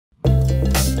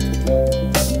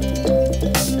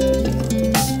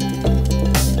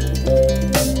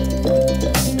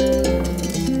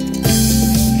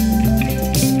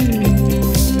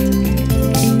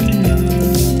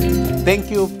Thank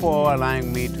you for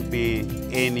allowing me to be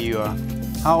in your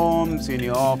homes, in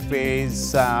your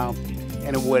office,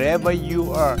 and wherever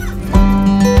you are.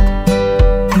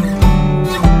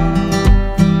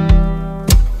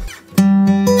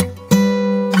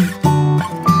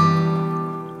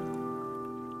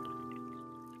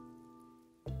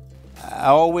 I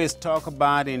always talk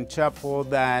about in chapel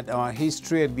that our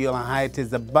history at Beulah Heights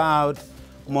is about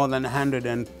more than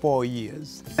 104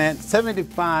 years. And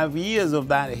 75 years of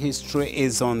that history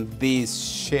is on this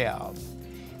shelf.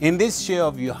 In this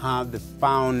shelf, you have the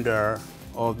founder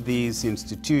of this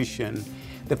institution,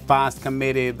 the past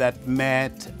committee that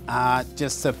met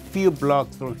just a few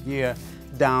blocks from here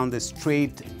down the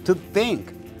street to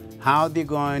think how they're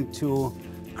going to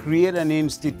create an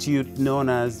institute known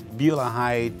as Beulah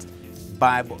Heights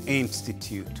Bible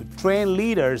Institute to train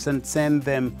leaders and send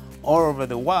them all over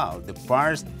the world. The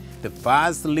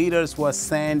first leaders were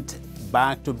sent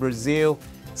back to Brazil.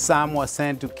 Some were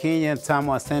sent to Kenya, some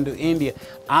were sent to India.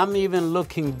 I'm even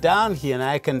looking down here and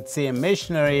I can see a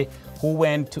missionary who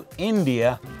went to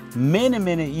India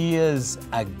many years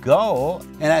ago.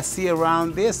 And I see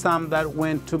around there some that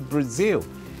went to Brazil.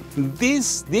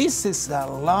 This is a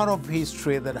lot of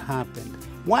history that happened.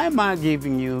 Why am I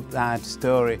giving you that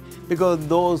story? Because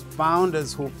those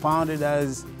founders who founded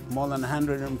us more than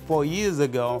 104 years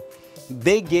ago,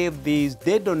 they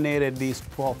donated these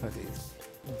properties.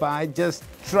 By just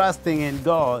trusting in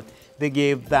God, they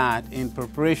gave that in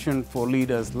preparation for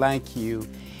leaders like you.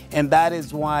 And that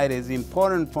is why it is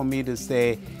important for me to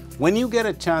say, when you get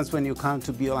a chance, when you come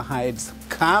to Beulah Heights,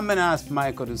 come and ask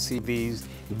Michael to see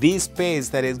this space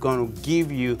that is going to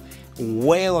give you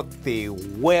wealthy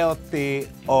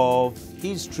of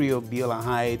history of Beulah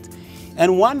Heights.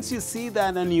 And once you see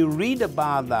that and you read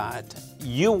about that,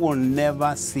 you will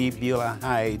never see Beulah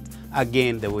Heights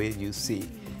again the way you see.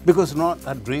 Because not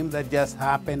a dream that just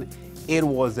happened, it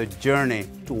was a journey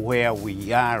to where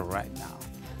we are right now.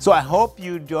 So I hope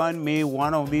you join me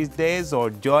one of these days or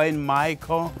join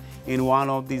Michael in one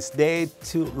of these days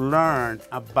to learn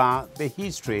about the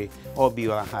history of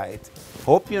Beulah Heights.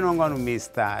 Hope you're not going to miss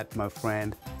that, my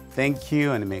friend. Thank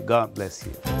you, and may God bless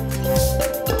you.